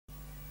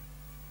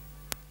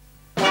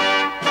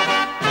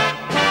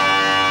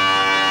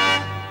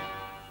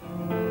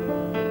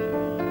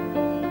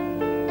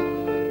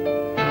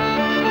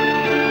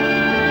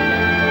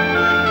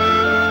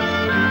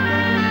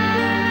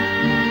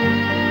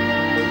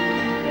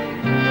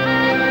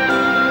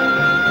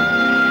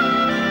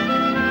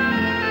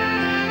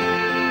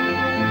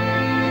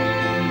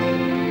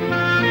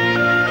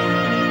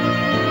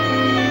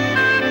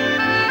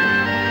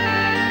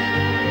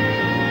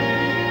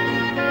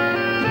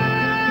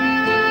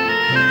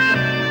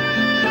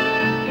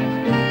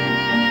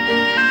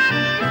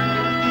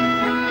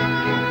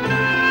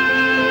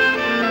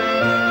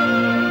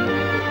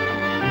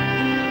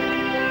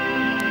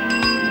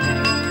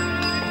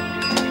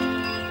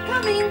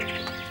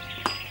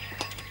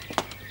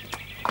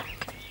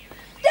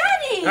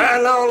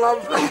Hello,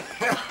 love.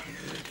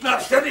 Now,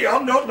 steady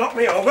on, don't knock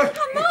me over.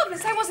 How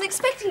marvellous. I wasn't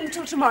expecting you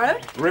till tomorrow.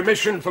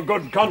 Remission for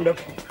good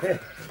conduct.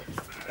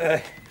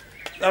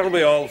 That'll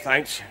be all,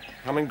 thanks.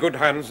 I'm in good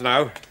hands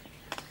now.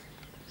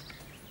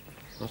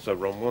 That's a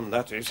rum one,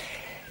 that is.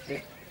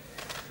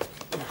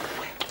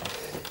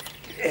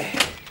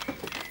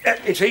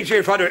 It's easier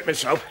if I do it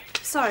myself.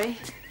 Sorry.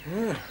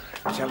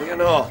 Tell you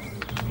no.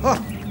 Oh,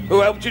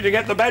 who helped you to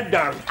get the bed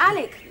down?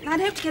 Alec,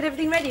 I'd hoped to get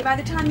everything ready by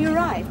the time you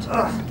arrived.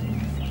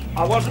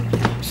 I wasn't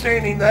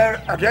staying in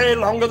there a day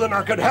longer than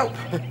I could help.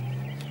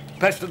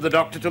 Pestered the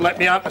doctor to let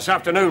me out this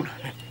afternoon.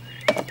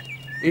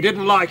 He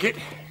didn't like it,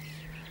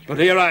 but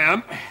here I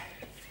am.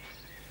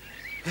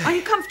 Are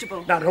you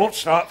comfortable? Now, don't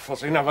start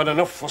fussing. I've had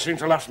enough fussing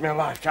to last me a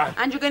lifetime.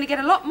 And you're going to get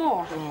a lot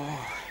more.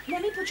 Oh.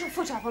 Let me put your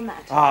foot up on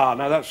that.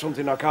 Now that's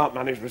something I can't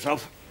manage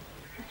myself.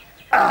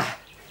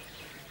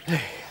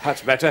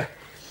 That's better.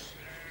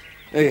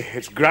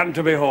 It's grand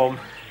to be home.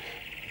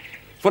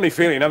 Funny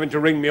feeling having to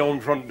ring my own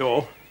front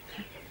door.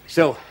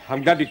 Still,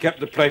 I'm glad you kept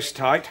the place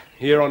tight,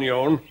 here on your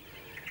own.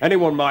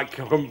 Anyone might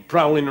come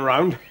prowling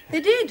around.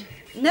 They did.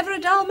 Never a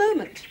dull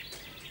moment.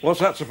 What's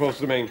that supposed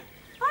to mean?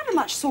 I'm a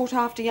much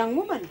sought-after young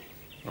woman.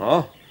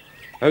 Oh?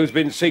 Who's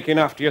been seeking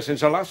after you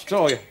since I last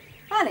saw you?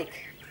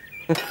 Alec.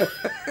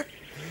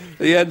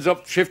 He ends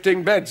up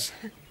shifting beds.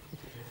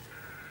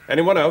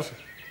 Anyone else?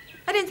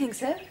 I don't think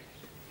so.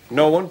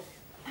 No one?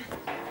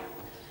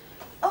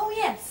 Oh,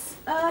 yes.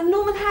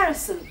 Norman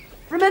Harrison.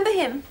 Remember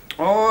him?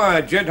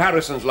 Oh, Jed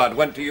Harrison's lad.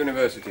 Went to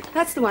university.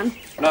 That's the one.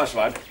 Nice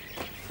lad.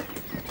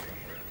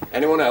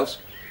 Anyone else?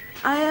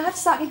 I have to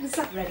start getting the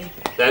supper ready.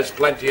 There's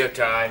plenty of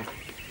time.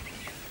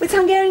 With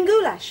Hungarian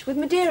goulash, with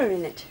Madeira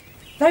in it.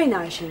 Very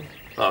nourishing.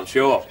 I'm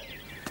sure.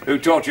 Who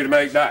taught you to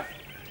make that?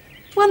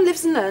 One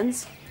lives and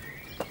learns.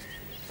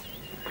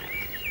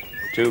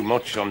 Too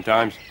much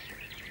sometimes.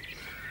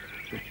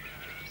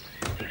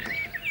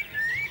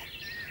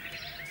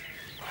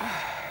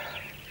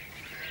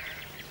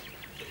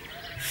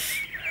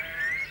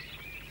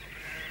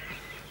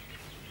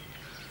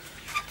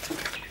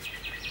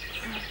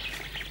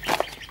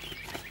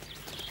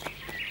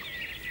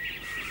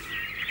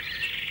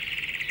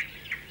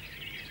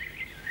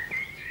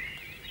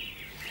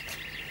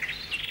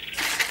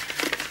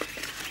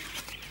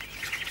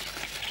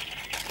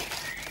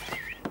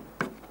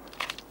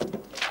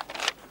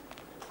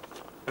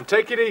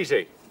 Take it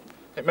easy.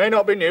 It may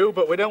not be new,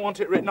 but we don't want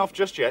it written off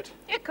just yet.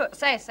 You could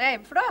say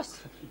same for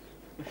us.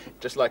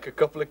 Just like a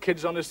couple of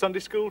kids on a Sunday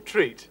school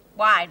treat.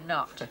 Why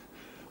not?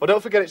 Well,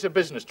 don't forget it's a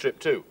business trip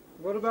too.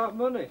 What about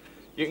money?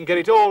 You can get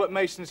it all at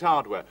Mason's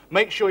Hardware.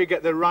 Make sure you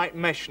get the right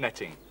mesh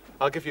netting.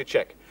 I'll give you a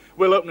cheque.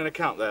 We'll open an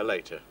account there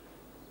later.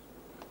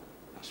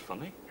 That's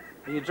funny.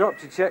 You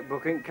dropped your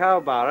checkbook in Cow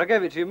Bar. I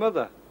gave it to your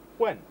mother.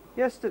 When?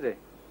 Yesterday.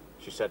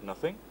 She said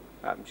nothing.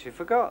 She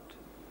forgot.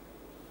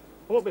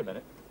 Won't be a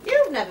minute.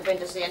 You've never been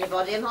to see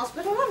anybody in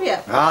hospital, have you?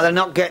 Oh, they'll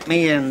not get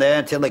me in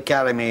there till they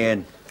carry me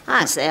in.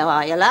 I say, how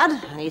are you,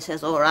 lad? And he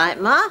says, all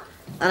right, Ma.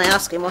 And I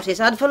ask him what he's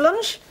had for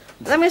lunch.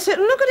 Then we sit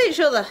and look at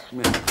each other.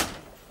 Yeah.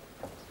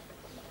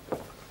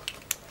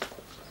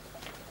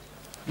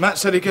 Matt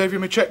said he gave you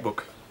my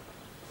checkbook.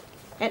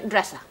 In the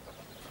dresser.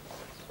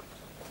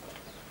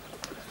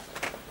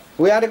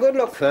 We had a good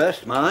look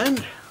first,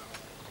 mind.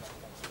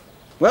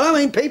 Well, I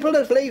mean, people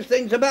just leave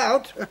things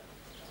about.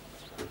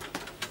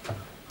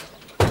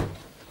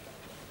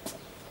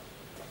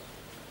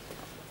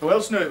 Who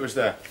else knew it was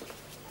there?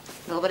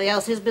 Nobody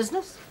else's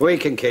business? We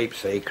can keep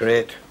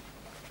secret.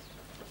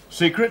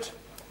 Secret?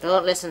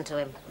 Don't listen to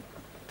him.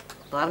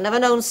 Though I've never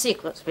known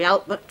secrets be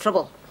out but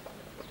trouble.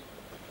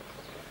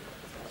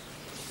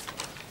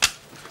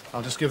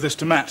 I'll just give this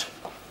to Matt.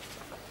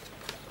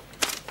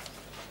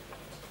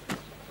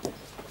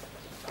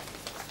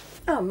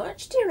 How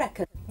much do you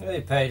reckon? They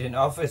paid in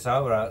office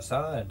hour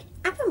outside.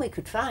 Happen we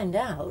could find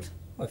out.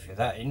 Well, if you're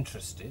that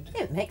interested.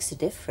 It makes a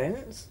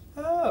difference.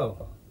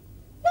 Oh.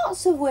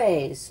 Lots of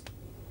ways.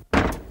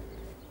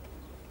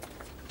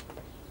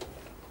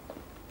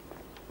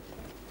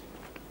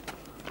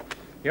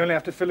 You only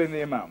have to fill in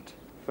the amount.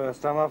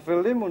 First time I've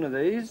filled in one of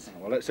these.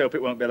 Well, let's hope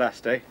it won't be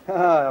last, eh?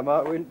 I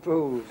might win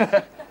pools.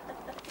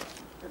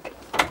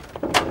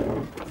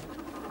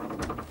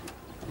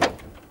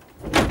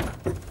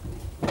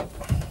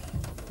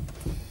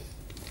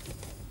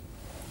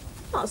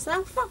 What's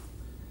that for?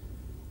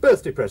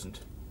 Birthday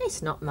present.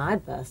 It's not my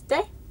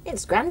birthday.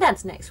 It's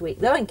Grandad's next week,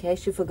 though, in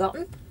case you've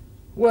forgotten.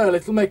 Well,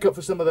 it'll make up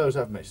for some of those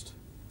I've missed.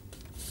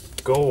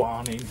 Go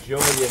on, enjoy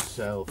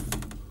yourself.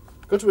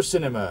 Go to a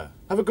cinema.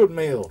 Have a good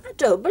meal. I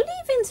don't believe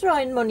in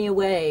throwing money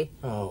away.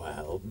 Oh,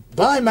 well.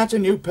 Buy Matt a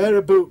new pair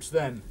of boots,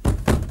 then.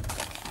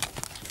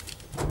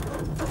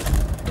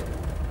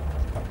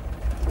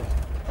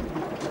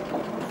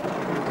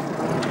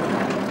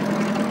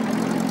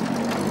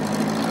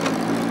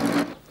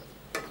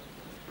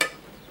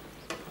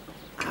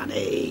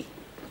 Honey.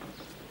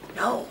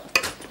 No.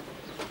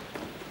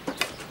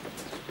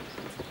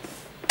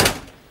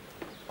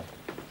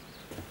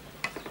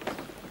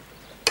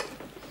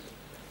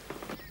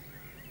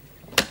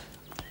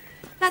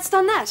 That's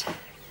done that.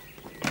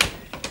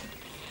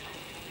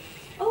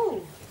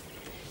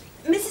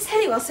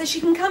 Pennywell says she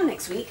can come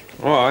next week.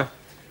 Why?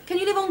 Can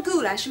you live on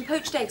goulash and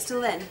poached eggs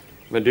till then?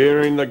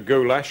 Madeira in the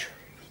goulash.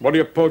 What are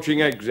you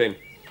poaching eggs in?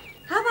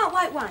 How about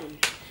white wine?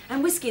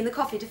 And whiskey in the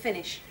coffee to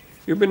finish?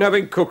 You've been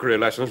having cookery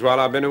lessons while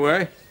I've been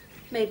away?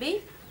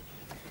 Maybe.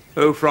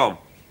 Who from?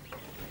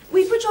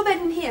 We put your bed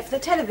in here for the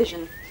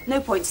television. No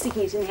point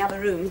sticking it in the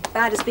other room.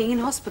 Bad as being in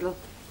hospital.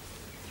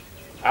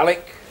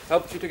 Alec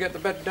helped you to get the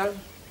bed down?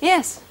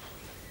 Yes.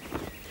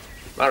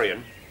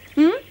 Marion?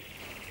 Hmm?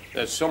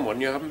 There's someone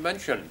you haven't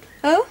mentioned.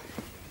 Oh?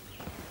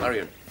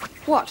 Marion,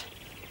 What?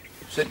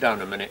 sit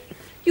down a minute.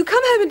 You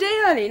come home a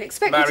day early and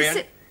expect me Marion? to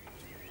sit...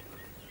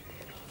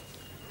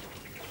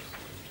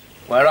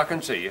 Where I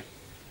can see you.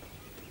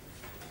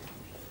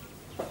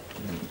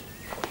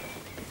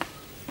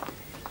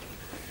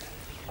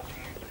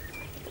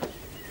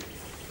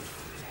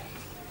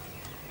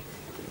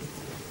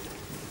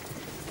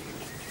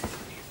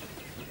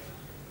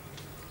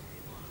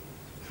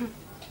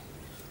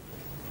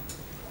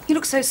 You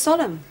look so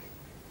solemn.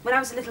 When I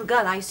was a little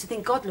girl, I used to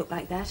think God looked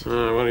like that.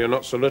 Well, you're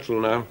not so little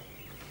now.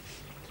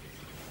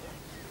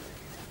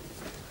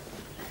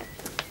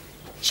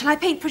 Shall I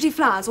paint pretty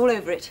flowers all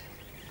over it?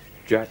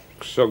 Jack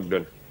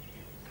Sugden.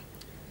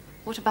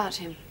 What about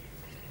him?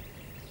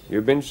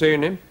 You've been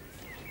seeing him?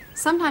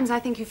 Sometimes I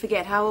think you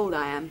forget how old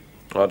I am.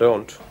 I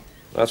don't.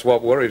 That's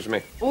what worries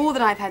me. Or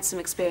that I've had some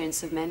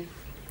experience of men.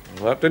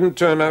 That didn't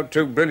turn out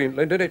too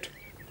brilliantly, did it?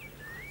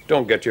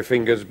 Don't get your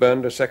fingers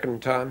burned a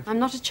second time. I'm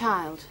not a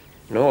child.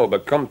 No,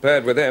 but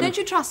compared with him... Don't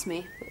you trust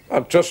me? I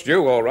trust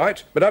you, all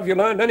right. But have you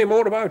learned any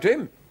more about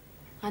him?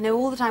 I know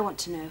all that I want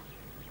to know.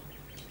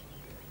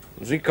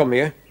 Does he come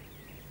here?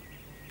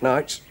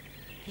 Nights?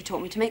 He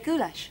taught me to make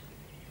goulash.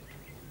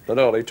 That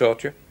all he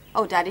taught you?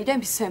 Oh, Daddy, don't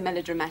be so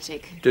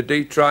melodramatic. Did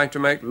he try to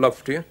make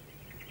love to you?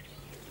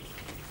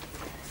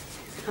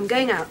 I'm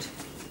going out.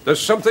 There's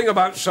something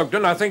about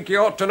Sugden I think you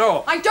ought to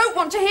know. I don't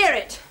want to hear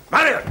it!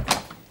 Marion!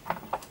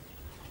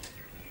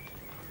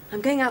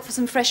 I'm going out for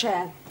some fresh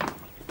air.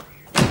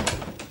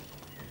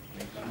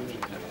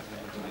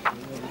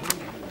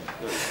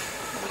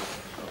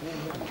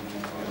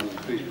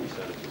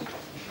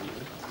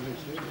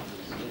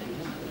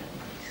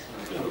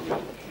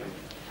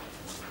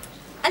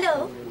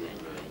 Hello.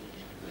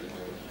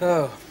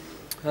 Oh,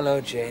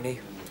 hello, Janie.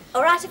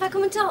 All right if I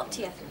come and talk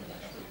to you?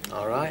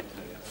 All right.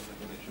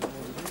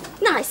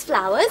 Nice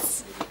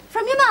flowers.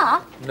 From your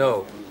ma?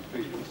 No.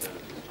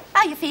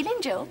 How you feeling,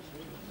 Joe?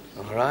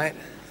 All right.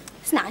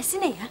 It's nice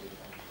in here.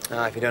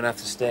 Ah, if you don't have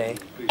to stay.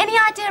 Any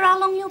idea how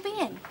long you'll be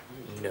in?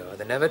 No,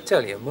 they never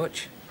tell you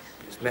much.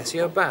 Just mess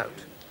you about.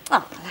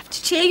 Oh, I'll have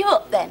to cheer you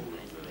up then.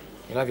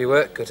 You'll have your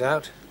work cut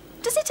out.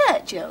 Does it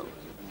hurt, Joe?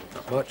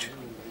 Not much.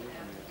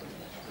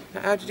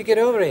 How did you get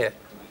over here?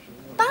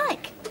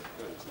 Bike.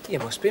 You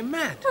must be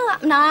mad. Oh,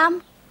 happen I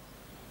am.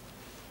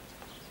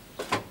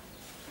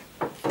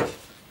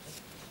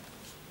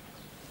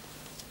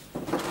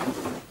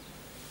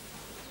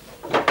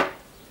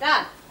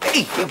 Dad,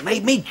 Hey, you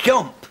made me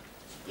jump.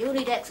 you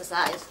need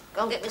exercise.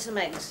 Go and get me some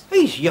eggs.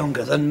 He's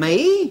younger than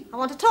me. I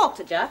want to talk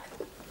to Jack,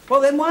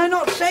 Well, then why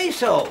not say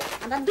so?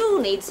 and I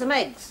do need some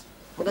eggs.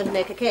 We're going to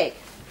make a cake.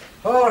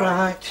 All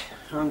right,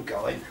 I'm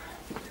going.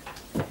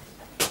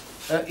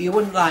 You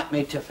wouldn't like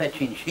me to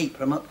fetch in sheep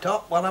from up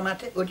top while I'm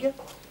at it, would you?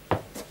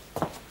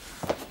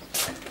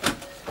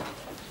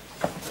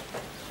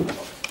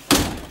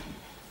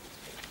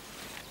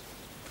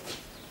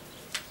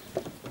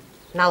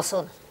 Now,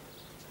 son,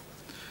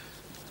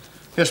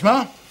 Yes,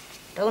 Ma?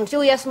 don't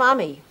you yes, ma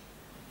me.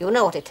 You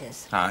know what it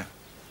is. Aye.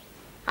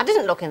 I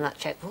didn't look in that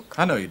checkbook,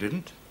 I know you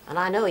didn't. and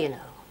I know you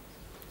know.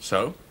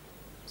 So?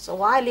 So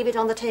why leave it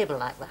on the table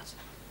like that?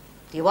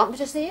 Do you want me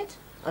to see it,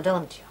 or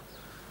don't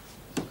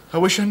you? I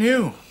wish I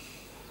knew.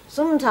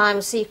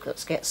 Sometimes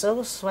secrets get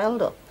so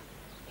swelled up,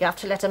 you have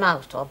to let 'em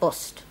out or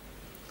bust.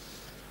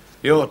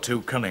 You're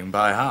too cunning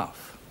by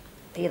half.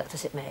 Be that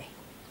as it may.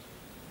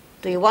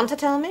 Do you want to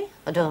tell me,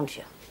 or don't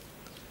you?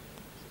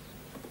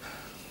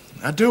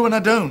 I do and I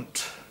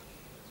don't.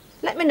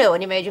 Let me know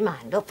when you made your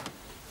mind up.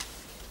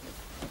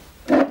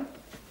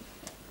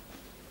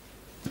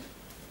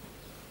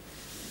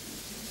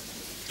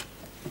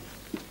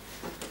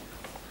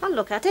 I'll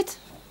look at it.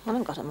 I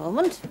haven't got a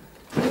moment.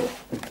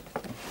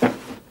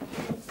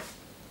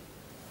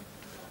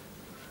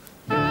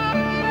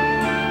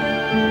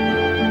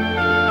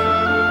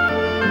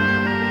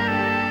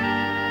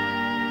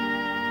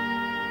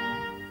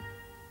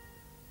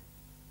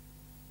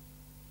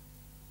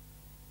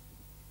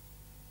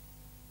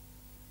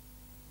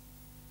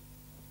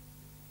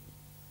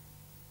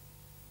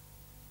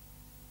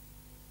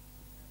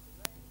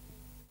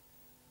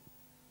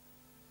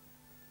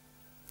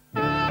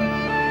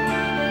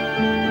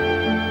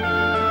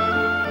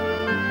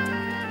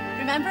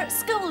 Remember at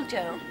school,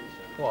 Joe?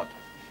 What?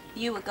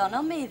 You were gone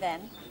on me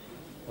then.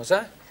 Was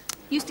that?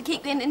 Used to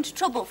keep getting into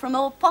trouble from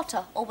old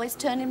Potter, always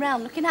turning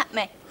round looking at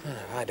me.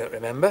 Oh, I don't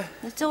remember.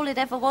 That's all it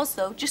ever was,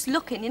 though, just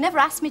looking. You never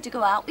asked me to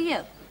go out with you.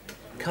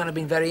 Can't have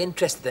been very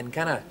interested then,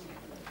 can I?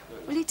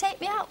 Will you take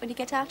me out when you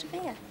get out of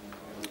here?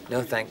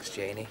 No thanks,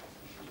 Janie.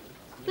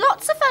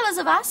 Lots of fellas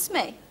have asked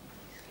me.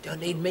 Don't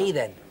need me,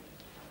 then.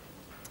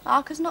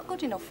 Arker's not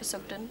good enough for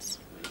Sugden's.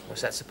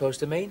 What's that supposed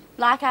to mean?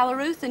 Like our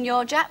Ruth and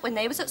your Jack when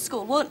they was at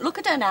school. Won't look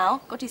at her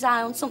now. Got his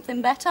eye on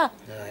something better.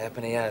 No, I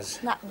happen he has.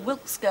 That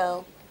Wilkes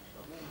girl.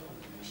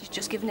 She's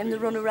just giving him the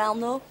run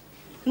around, though.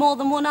 More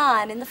than one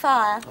iron in the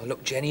fire. Oh,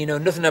 look, Jenny, you know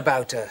nothing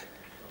about her.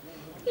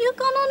 You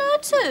gone on her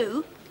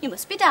too? You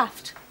must be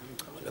daft.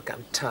 Oh, look,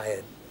 I'm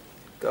tired.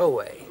 Go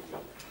away.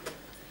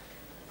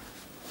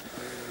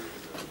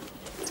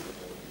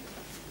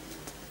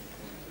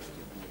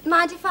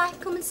 Mind if I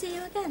come and see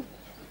you again?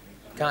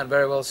 Can't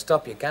very well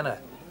stop you, can I?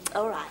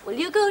 All right, well,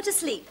 you go to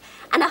sleep.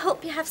 And I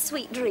hope you have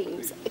sweet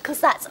dreams, because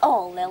that's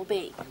all they'll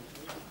be.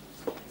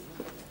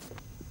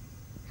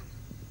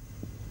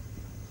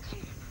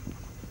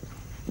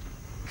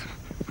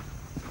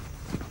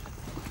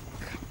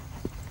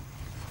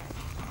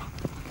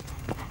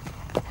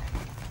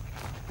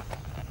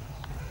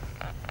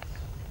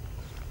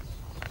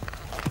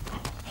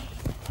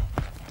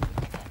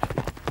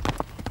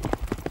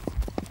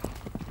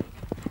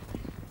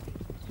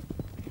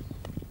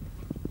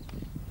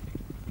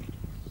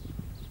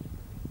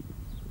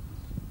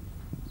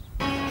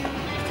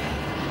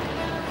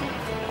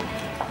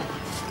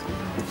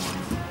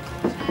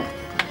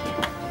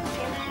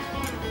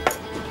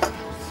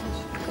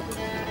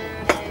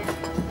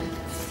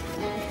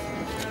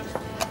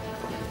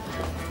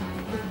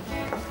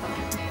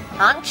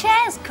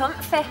 Armchair's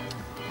comfy.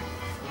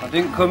 I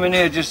didn't come in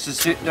here just to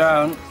sit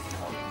down.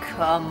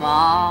 Come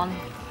on.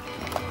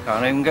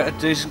 Can't even get a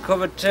decent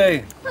cup of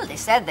tea. Well, they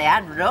said they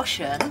had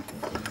Russian.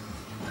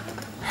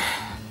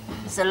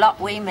 There's a lot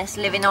we miss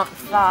living on the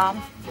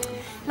farm.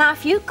 Now,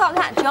 if you've got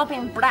that job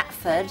in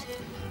Bradford,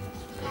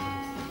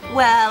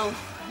 well,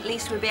 at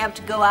least we'll be able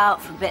to go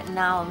out for a bit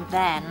now and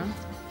then.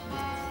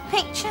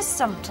 Pictures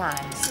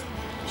sometimes.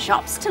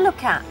 Shops to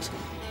look at.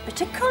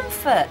 Bit of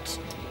comfort.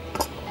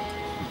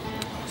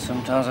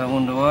 Sometimes I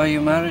wonder why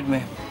you married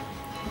me.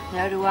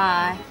 So do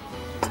I.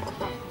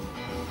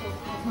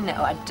 No,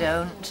 I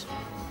don't.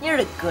 You're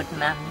a good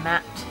man,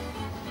 Matt.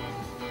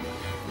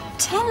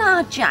 Tell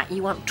our Jack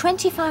you want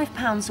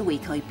 £25 a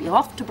week or you'll be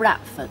off to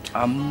Bradford.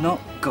 I'm not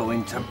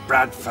going to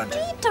Bradford.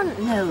 You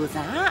don't know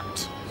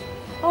that.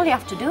 All you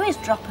have to do is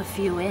drop a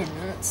few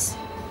hints.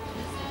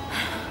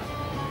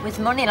 With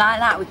money like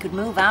that, we could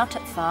move out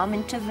at farm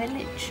into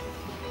village.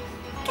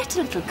 Get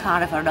a little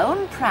car of our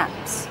own,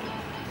 perhaps.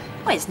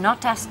 Well, it's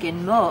not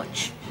asking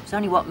much. It's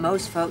only what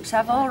most folks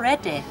have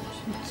already.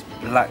 It's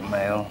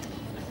blackmail.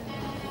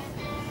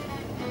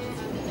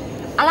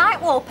 I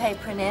like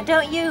wallpaper in here,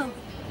 don't you?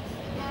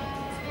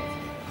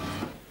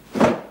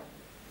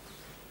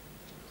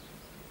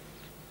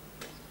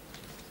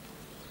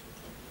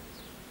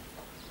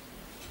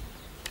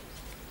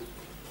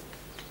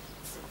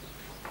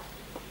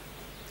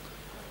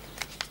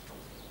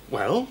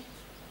 Well,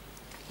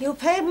 You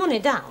paid money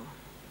down.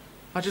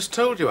 I just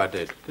told you I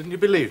did. Didn't you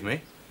believe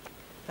me?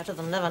 Better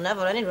than never,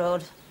 never, any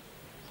road.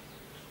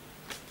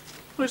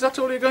 Well, is that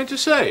all you're going to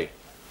say?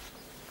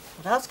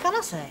 What else can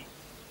I say?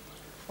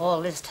 All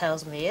Liz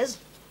tells me is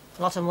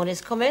a lot of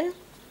money's come in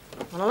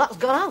and a lot's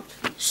gone out.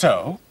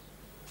 So?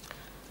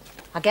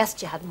 I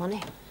guessed you had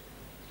money.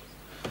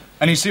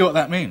 And you see what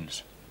that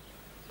means?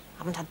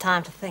 Haven't had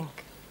time to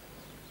think.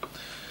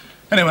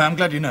 Anyway, I'm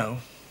glad you know.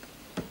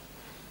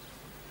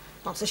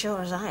 Not so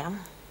sure as I am.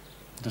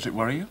 Does it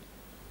worry you?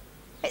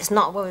 It's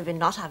not worried with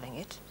not having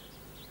it.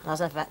 And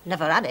as I've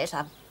never had it,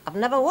 I've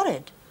never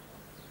worried.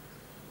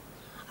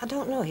 I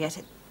don't know yet.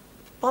 It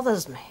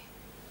bothers me.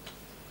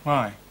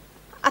 Why?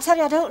 I tell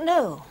you, I don't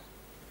know.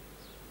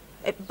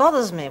 It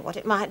bothers me what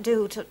it might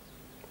do to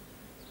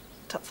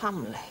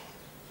family.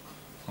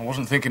 I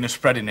wasn't thinking of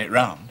spreading it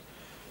round,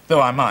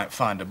 though I might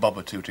find a bob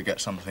or two to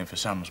get something for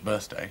Sam's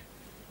birthday.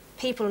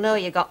 People know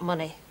you got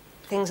money.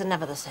 Things are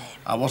never the same.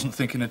 I wasn't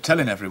thinking of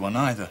telling everyone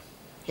either.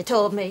 You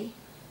told me.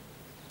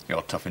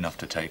 You're tough enough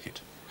to take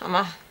it. Am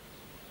I?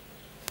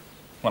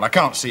 Well, I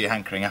can't see you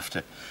hankering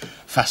after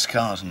fast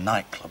cars and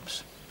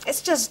nightclubs.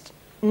 It's just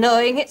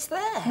knowing it's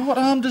there. Well, what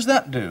harm does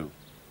that do?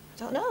 I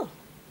don't know.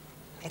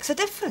 Makes a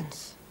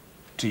difference.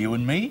 To you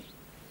and me?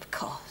 Of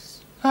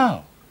course.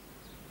 How?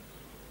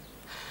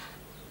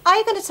 Are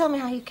you going to tell me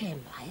how you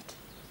came by it?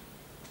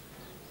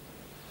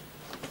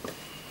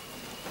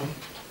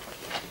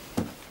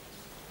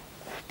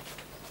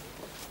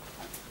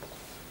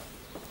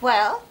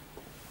 Well,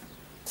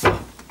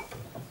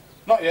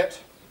 Not yet.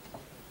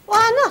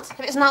 why not? If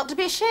it's not to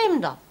be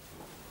ashamed of.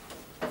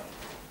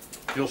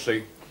 You'll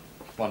see.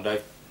 One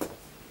day.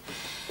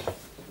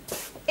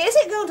 Is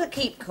it going to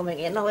keep coming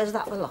in, or is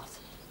that the lot?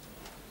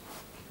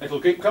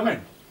 It'll keep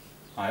coming.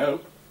 I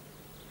hope.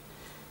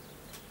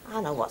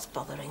 I know what's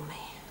bothering me.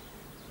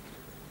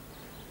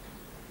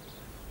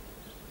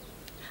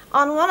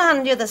 On one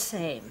hand, you're the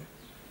same.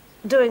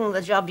 Doing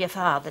the job your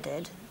father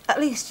did. At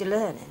least you're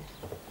learning.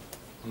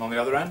 And on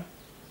the other hand?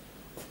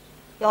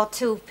 You're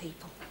two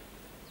people.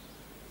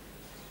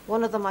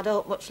 One of them I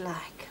don't much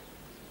like.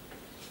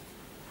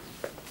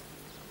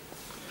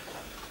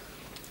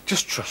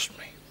 Just trust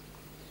me.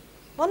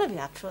 One of you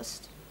I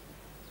trust.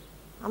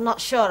 I'm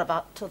not sure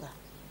about t'other.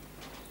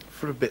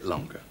 for a bit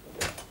longer.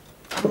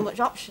 I haven't much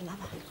option, have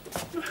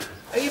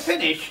I? Are you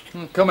finished?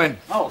 Come in.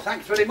 Oh,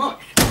 thanks very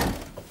much.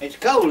 It's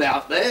cold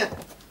out there.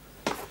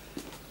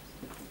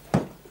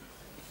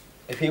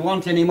 If you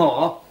want any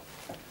more,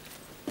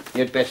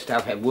 you'd best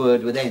have a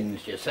word with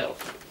Enns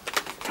yourself.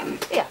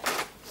 Here.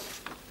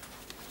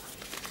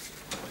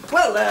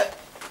 Well,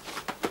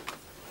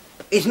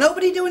 is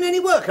nobody doing any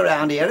work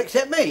around here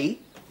except me?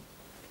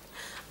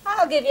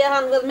 I'll give you a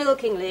hand with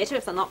milking later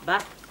if they're not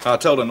back. I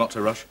told her not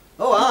to rush.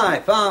 Oh, aye,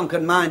 farm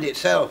can mind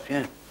itself,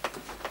 yeah.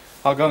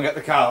 I'll go and get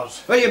the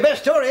cows. Well, you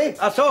best hurry.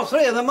 I saw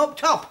 3 of them up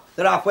top.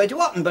 They're halfway to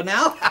Ottenby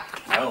now.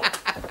 No.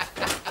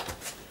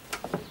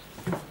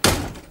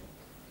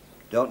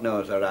 Don't know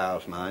as they're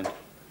ours, mind.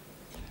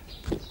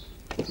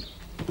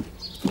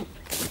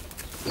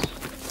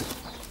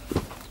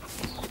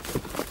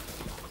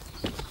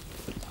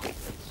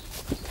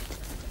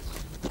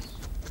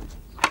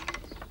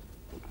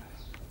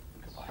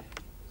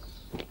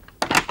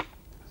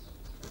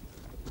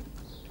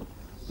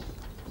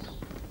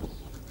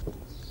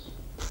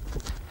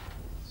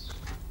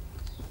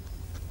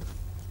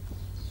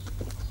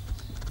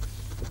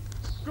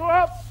 Go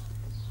up!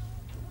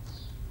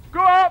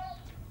 Go up!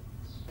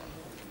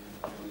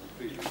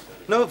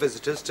 No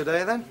visitors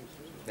today, then?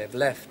 They've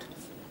left.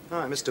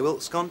 Aye, Mr.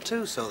 Wilkes gone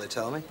too, so they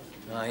tell me.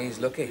 Ah, he's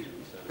lucky.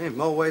 In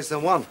more ways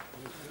than one.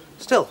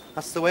 Still,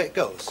 that's the way it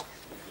goes.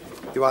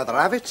 You either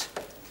have it,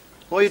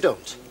 or you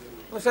don't.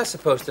 What's that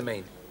supposed to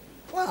mean?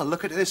 Well,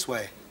 look at it this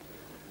way.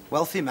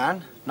 Wealthy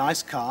man,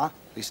 nice car,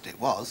 at least it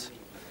was.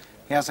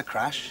 He has a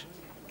crash,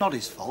 not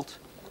his fault.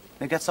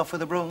 And he gets off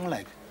with a broken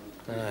leg.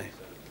 Aye.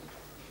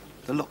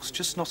 The luck's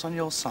just not on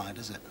your side,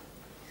 is it?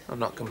 I'm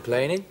not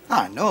complaining.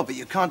 I know, but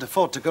you can't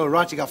afford to go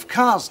writing off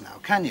cars now,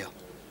 can you?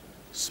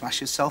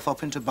 Smash yourself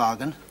up into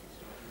bargain.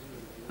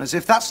 And as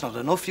if that's not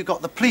enough, you've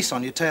got the police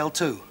on your tail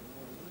too.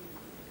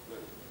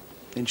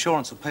 The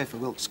insurance will pay for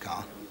Wilkes'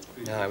 car.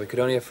 Aye, we could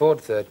only afford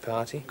third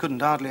party.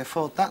 Couldn't hardly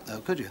afford that,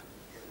 though, could you?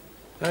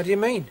 How do you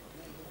mean?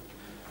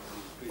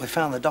 We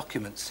found the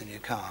documents in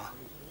your car.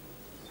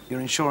 Your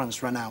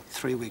insurance ran out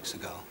 3 weeks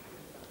ago.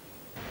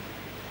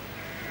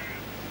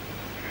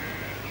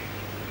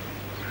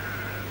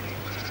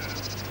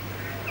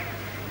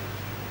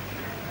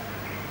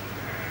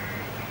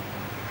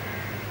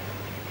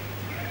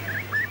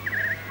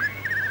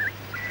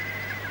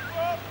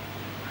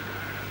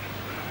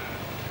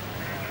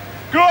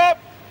 Go up!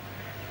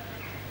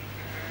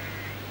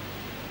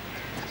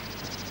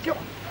 Go on.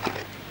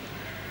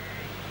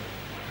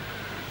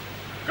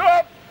 Go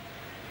up!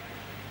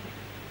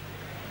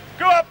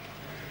 Go up!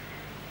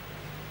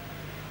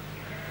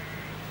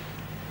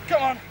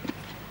 Come on.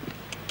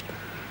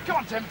 Come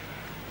on, Tim.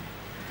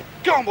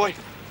 Go on, boy.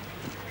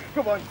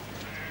 Good boy.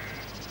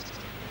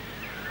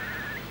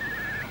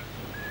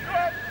 Go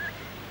up!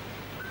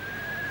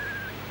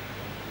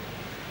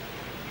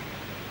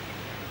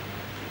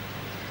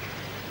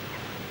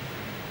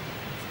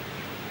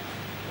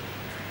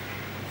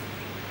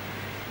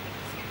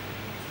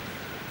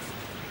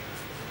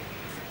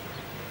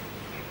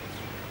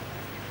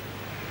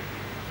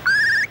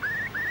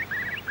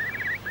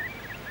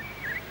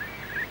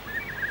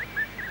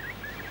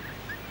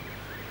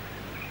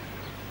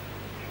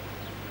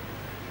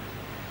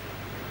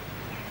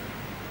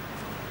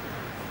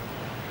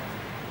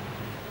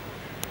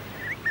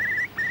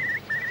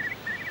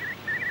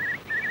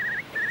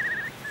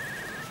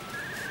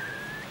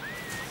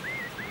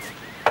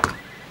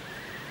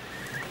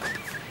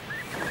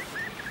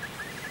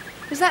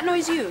 Was that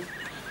noise you?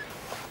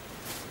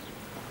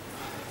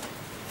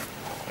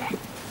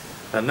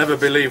 I'll never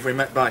believe we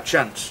met by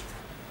chance.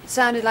 It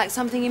sounded like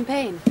something in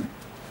pain.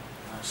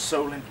 A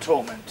soul in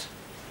torment.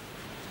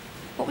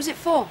 What was it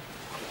for?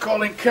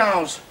 Calling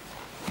cows.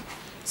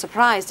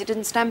 Surprised it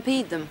didn't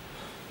stampede them.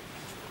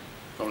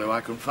 Probably why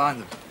I couldn't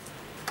find them.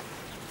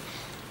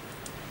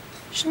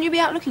 Shouldn't you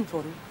be out looking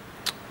for them?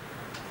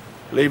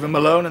 Leave them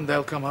alone and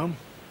they'll come home.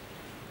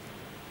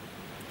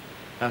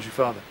 How's your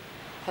father?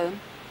 Home?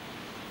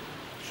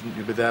 Shouldn't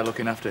you be there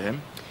looking after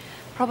him?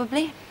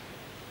 Probably.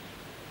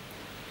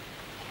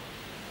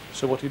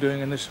 So what are you doing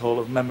in this hall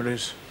of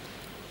memories?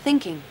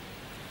 Thinking.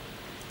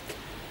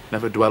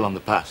 Never dwell on the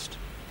past.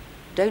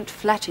 Don't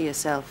flatter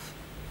yourself.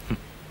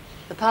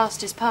 The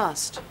past is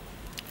past.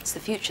 It's the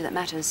future that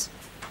matters.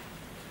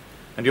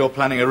 And you're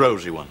planning a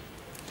rosy one?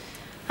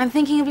 I'm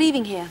thinking of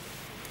leaving here.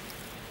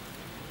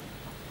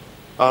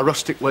 Are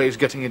rustic ways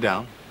getting you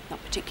down?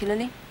 Not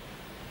particularly.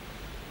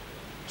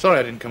 Sorry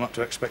I didn't come up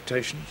to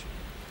expectations.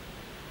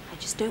 I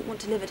just don't want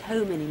to live at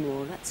home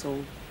anymore, that's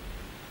all.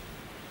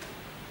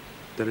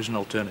 There is an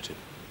alternative.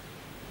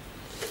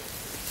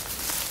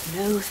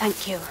 No,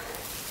 thank you.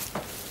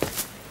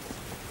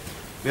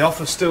 The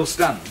offer still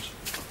stands.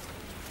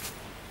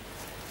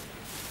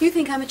 You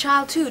think I'm a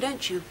child too,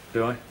 don't you?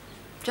 Do I?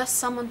 Just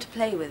someone to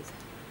play with.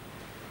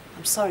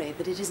 I'm sorry,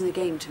 but it isn't a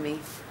game to me.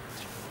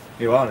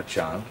 You are a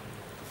child.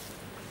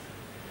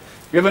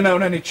 You ever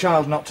known any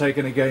child not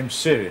taking a game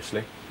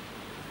seriously?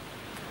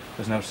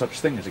 There's no such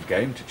thing as a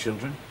game to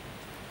children.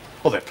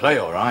 Well, they play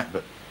all right,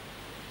 but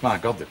my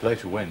God, they play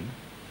to win.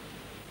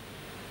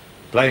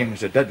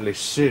 Playing's a deadly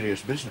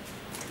serious business.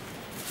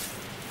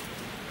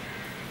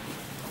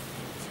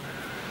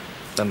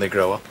 Then they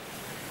grow up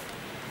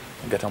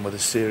and get on with the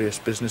serious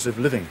business of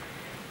living.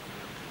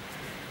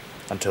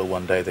 Until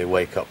one day they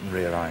wake up and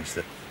realise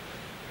that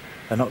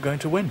they're not going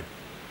to win.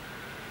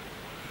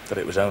 That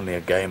it was only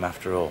a game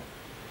after all.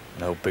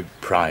 No big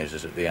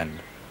prizes at the end.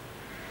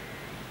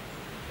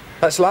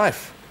 That's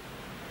life.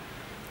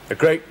 A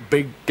great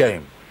big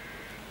game.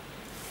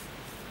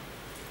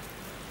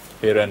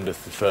 Here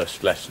endeth the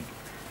first lesson.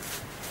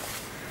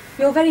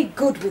 You're very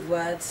good with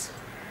words.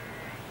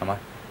 Am I?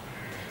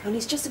 Only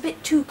it's just a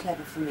bit too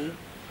clever for me.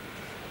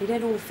 We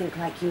don't all think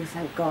like you,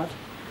 thank God.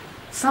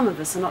 Some of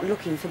us are not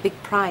looking for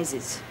big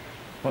prizes.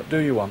 What do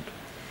you want?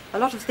 A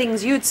lot of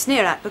things you'd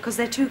sneer at because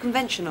they're too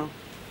conventional.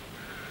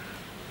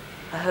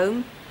 A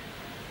home,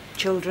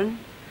 children,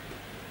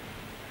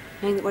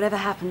 knowing that whatever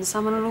happens,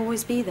 someone will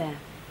always be there.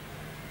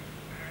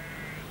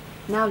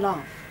 Now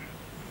laugh.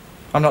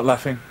 I'm not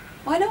laughing.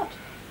 Why not?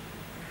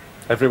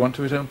 Everyone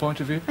to his own point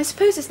of view? I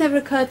suppose it's never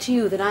occurred to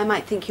you that I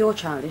might think you're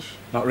childish.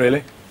 Not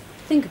really.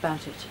 Think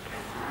about it.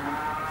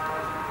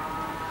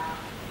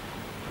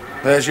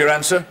 There's your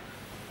answer.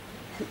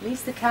 At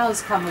least the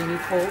cows come when you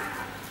call.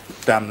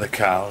 Damn the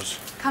cows.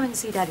 Come and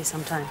see Daddy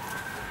sometime.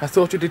 I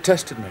thought you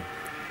detested me.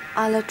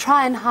 I'll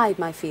try and hide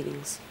my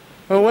feelings.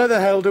 Well, where the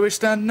hell do we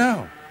stand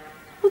now?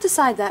 We'll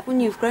decide that when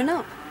you've grown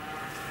up.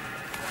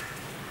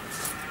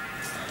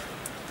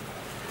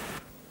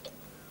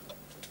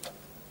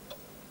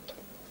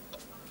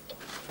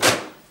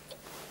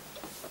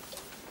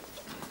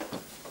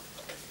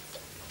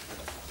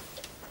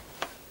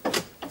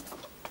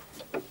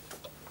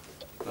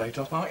 Late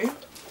up, aren't you?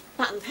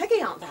 Matt and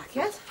Peggy aren't back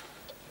yet.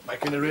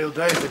 Making a real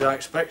day of it, I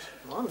expect.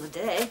 On the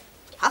day.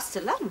 Past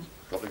 11.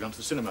 Probably gone to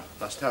the cinema,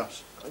 last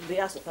house. Could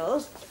be, I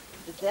suppose.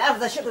 If they have,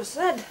 they should have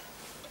said.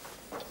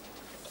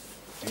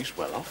 He's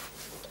well off.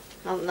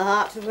 Not in the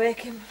heart to wake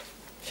him.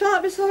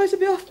 Shan't be sorry to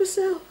be off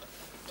myself.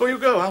 Oh, you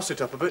go, I'll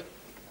sit up a bit.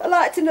 I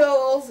like to know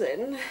all's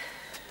in.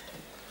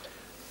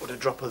 Would a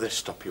drop of this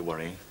stop you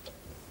worrying?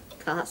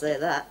 Can't say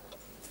that.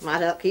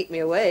 Might help keep me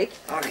awake.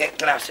 I'll get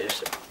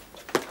glasses.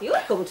 You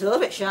come to a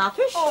bit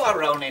sharpish. Oh, a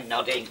Ronin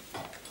nodding.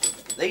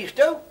 These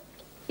two?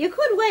 You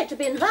could wait to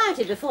be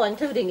invited before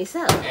including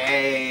yourself.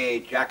 Hey,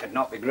 Jack would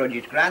not begrudge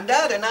his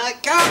grandad, and I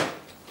can't.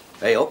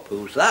 Hey up,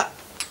 who's that?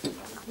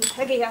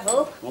 Peggy, I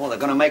hope. Oh, they're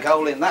going to make a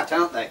hole in that,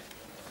 aren't they?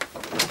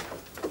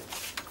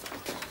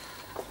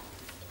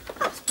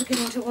 I was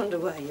beginning to wonder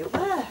where you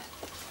were.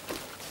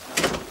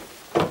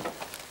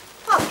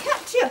 I've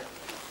kept you.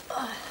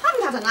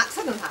 Haven't had an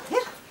accident, have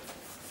you?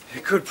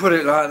 You could put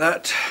it like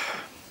that.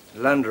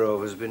 The Land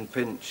Rover's been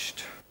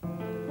pinched.